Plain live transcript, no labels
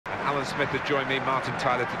Alan Smith has joined me, Martin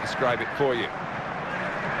Tyler, to describe it for you.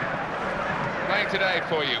 Playing today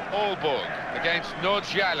for you, Aalborg against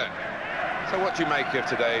Nordsjælland. So what do you make of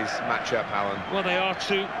today's match-up, Alan? Well, they are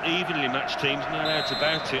two evenly matched teams, no doubt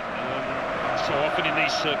about it. So often in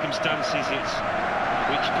these circumstances, it's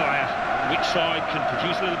which player, which side can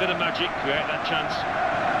produce a little bit of magic, create that chance.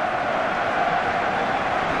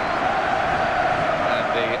 And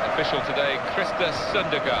the official today, Krista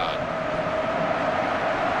Sundergaard.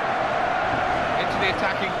 Into the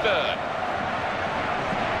attacking third.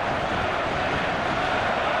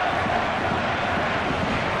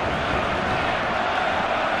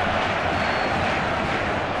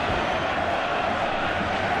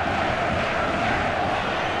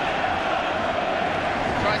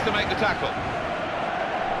 Tries to make the tackle.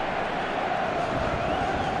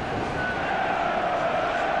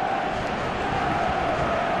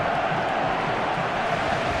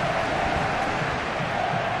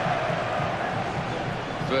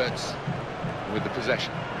 Verts with the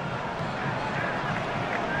possession.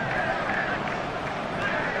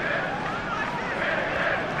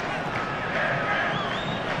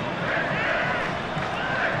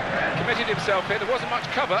 Committed himself here, there wasn't much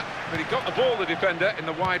cover, but he got the ball, the defender, in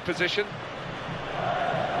the wide position.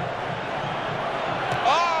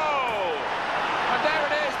 Oh! And there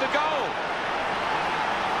it is, the goal!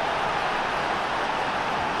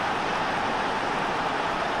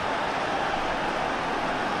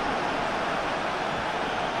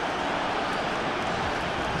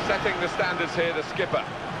 Setting the standards here, the skipper.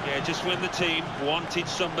 Yeah, just when the team wanted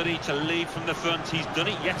somebody to lead from the front, he's done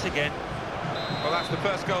it yet again. Well, that's the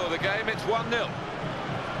first goal of the game, it's 1-0.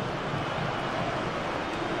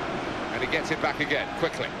 And he gets it back again,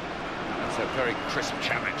 quickly. That's a very crisp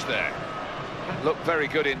challenge there. Looked very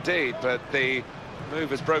good indeed, but the move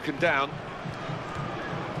has broken down.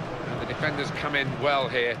 And the defenders come in well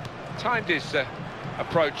here. Timed his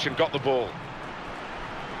approach and got the ball.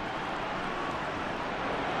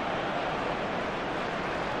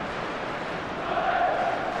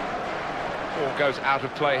 Ball goes out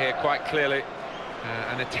of play here quite clearly.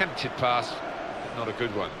 An attempted pass, but not a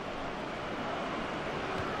good one.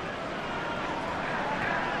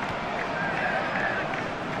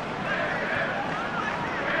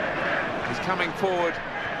 He's coming forward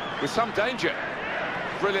with some danger.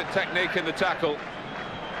 Brilliant technique in the tackle.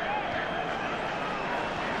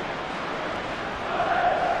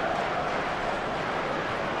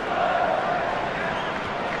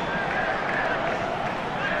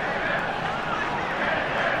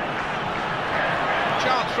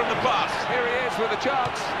 Chance from the pass. Here he is with a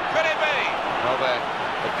chance. Could it be? Well, they're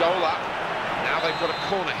a goal up. Now they've got a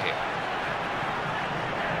corner here.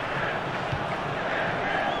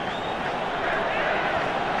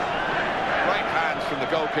 Great hands from the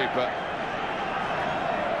goalkeeper.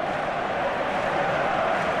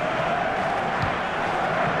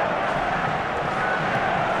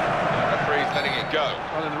 The referee's letting it go.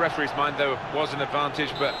 Well, in the referee's mind, there was an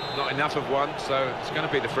advantage, but not enough of one, so it's going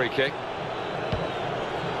to be the free kick.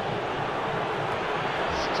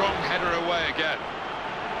 Strong header away again.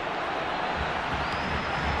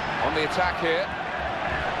 On the attack here.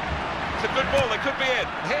 It's a good ball, they could be in.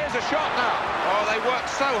 Here's a shot now. Oh, they worked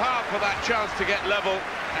so hard for that chance to get level,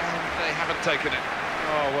 and they haven't taken it.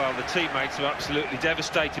 Oh, well, the teammates are absolutely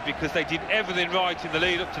devastated because they did everything right in the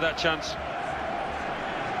lead-up to that chance.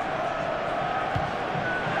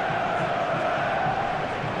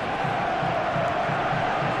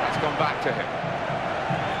 It's gone back to him.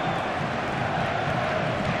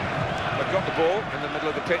 Got the ball in the middle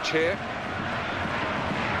of the pitch here.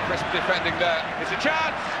 Crisp defending there. It's a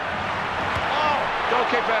chance! Oh!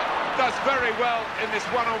 Goalkeeper does very well in this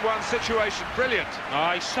one-on-one situation. Brilliant.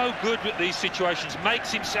 Oh, he's so good with these situations.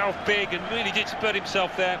 Makes himself big and really did spread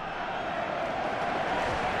himself there.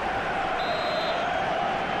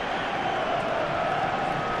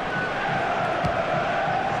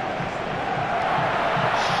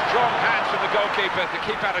 Strong hands from the goalkeeper to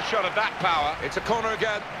keep out a shot of that power. It's a corner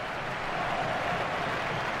again.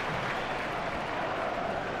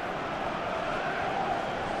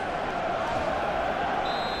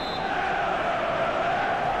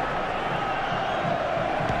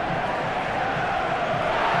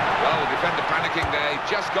 Defender panicking there, he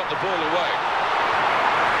just got the ball away.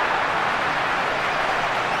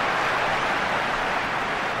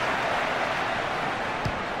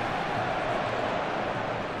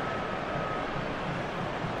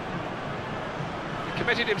 He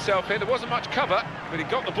committed himself here, there wasn't much cover, but he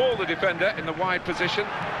got the ball, the defender, in the wide position.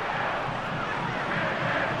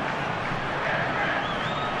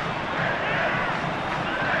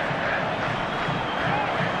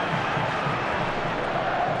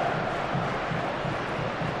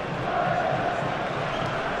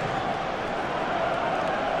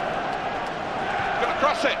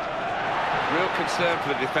 concern for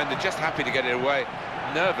the defender, just happy to get it away.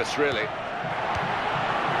 Nervous, really.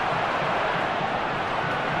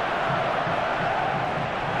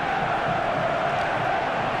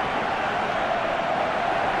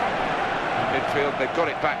 Midfield, they've got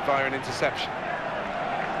it back via an interception.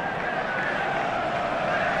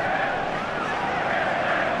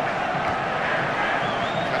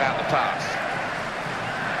 Cut out the pass.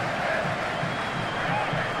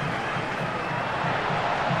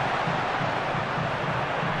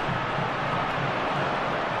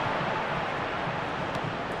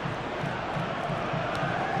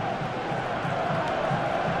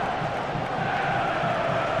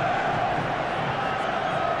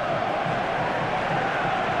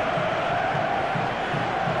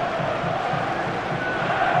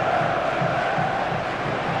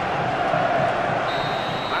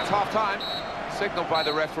 Half-time, signalled by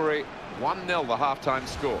the referee, 1-0 the half-time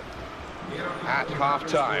score. At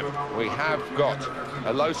half-time, we have got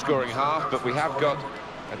a low-scoring half, but we have got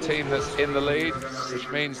a team that's in the lead, which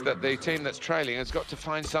means that the team that's trailing has got to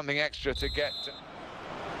find something extra to get...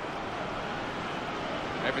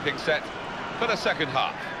 Everything set for the second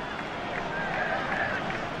half.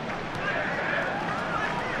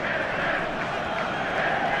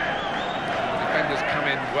 Defenders come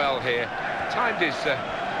in well here, timed his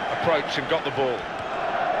approach and got the ball.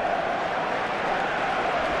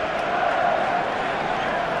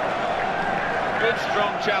 Good,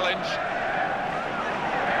 strong challenge.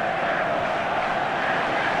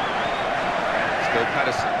 Still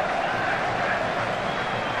Patterson.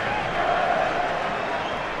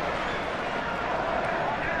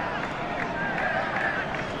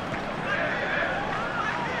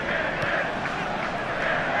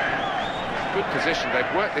 Good position.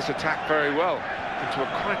 They've worked this attack very well into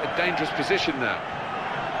quite a dangerous position now.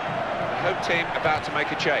 The home team about to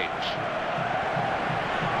make a change.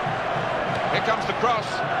 Here comes the cross.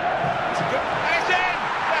 It's a good... And it's in!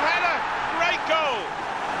 The header! Great goal!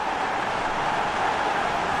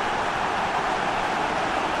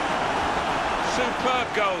 Superb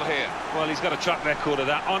goal here. Well, he's got a track record of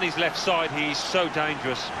that. On his left side, he's so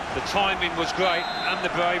dangerous. The timing was great and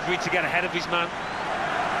the bravery to get ahead of his man.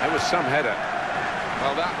 It was some header.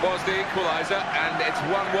 Well, that was the equaliser, and it's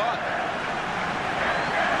 1-1.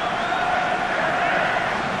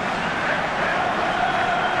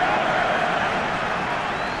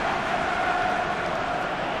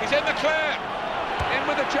 He's in the clear. In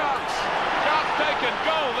with a chance. Chance taken.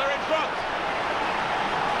 Goal. They're in front.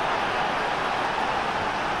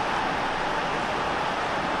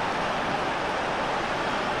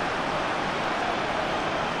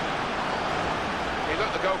 He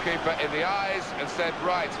looked the goalkeeper in the eyes and said,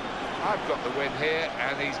 right, I've got the win here,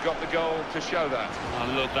 and he's got the goal to show that. I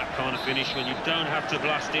love that kind of finish when you don't have to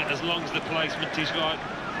blast it as long as the placement is right.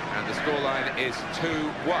 And the scoreline is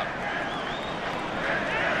 2-1.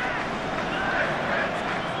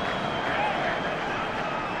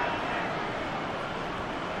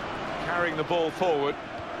 Carrying the ball forward.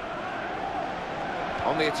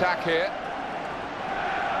 On the attack here.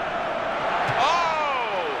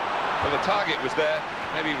 Well, the target was there.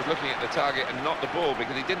 Maybe he was looking at the target and not the ball,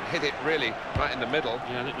 because he didn't hit it really right in the middle.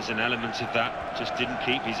 Yeah, that was an element of that. Just didn't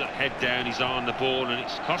keep his head down, his eye on the ball, and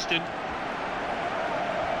it's cost him.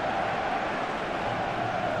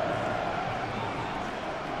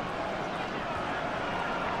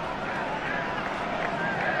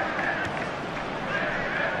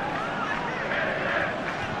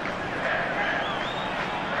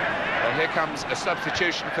 Well, here comes a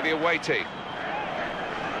substitution for the away team.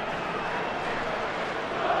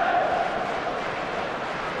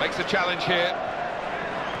 Makes a challenge here.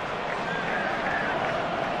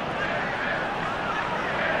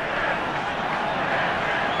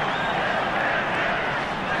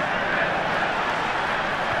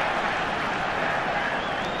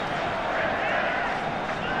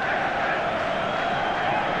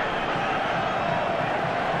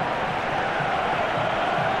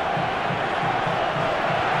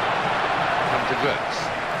 Come to grips.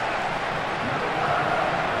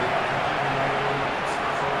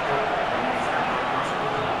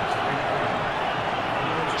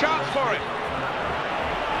 Chance for him.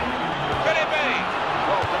 Could it be?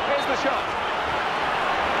 Well, here's the shot.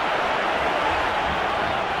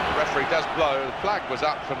 The referee does blow. The flag was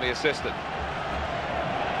up from the assistant.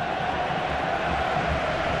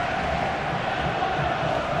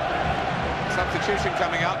 Substitution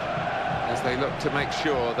coming up as they look to make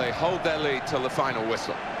sure they hold their lead till the final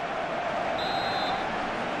whistle.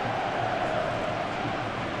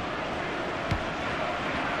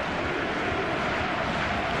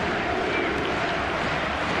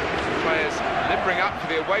 Players limbering up up for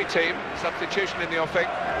the away team. Substitution in the offing.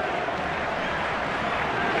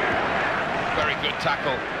 Very good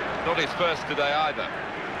tackle. Not his first today either.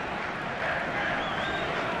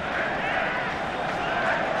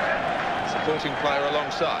 Supporting player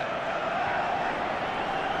alongside.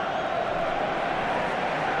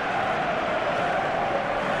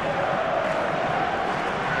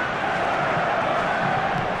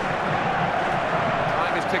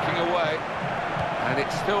 Time is ticking away, and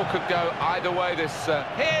it still could go either way. This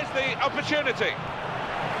here's the opportunity.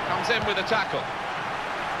 Comes in with a tackle.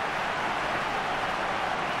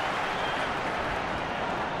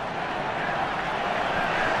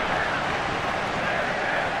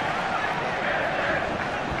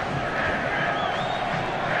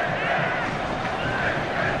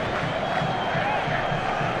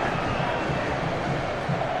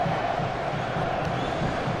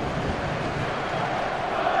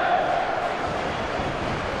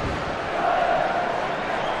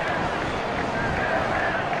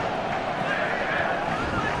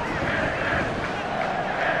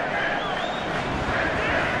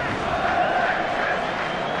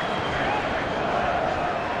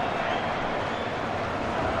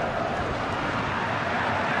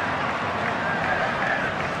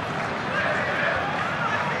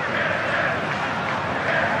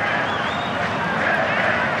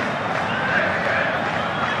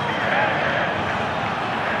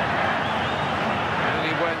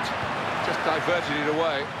 Diverted it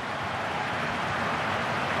away.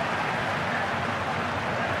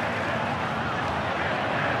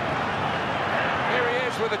 Here he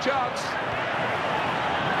is with a chance.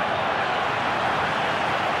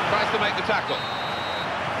 Tries to make the tackle.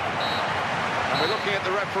 And we're looking at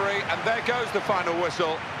the referee, and there goes the final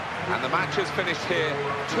whistle. And the match has finished here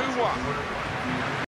 2-1.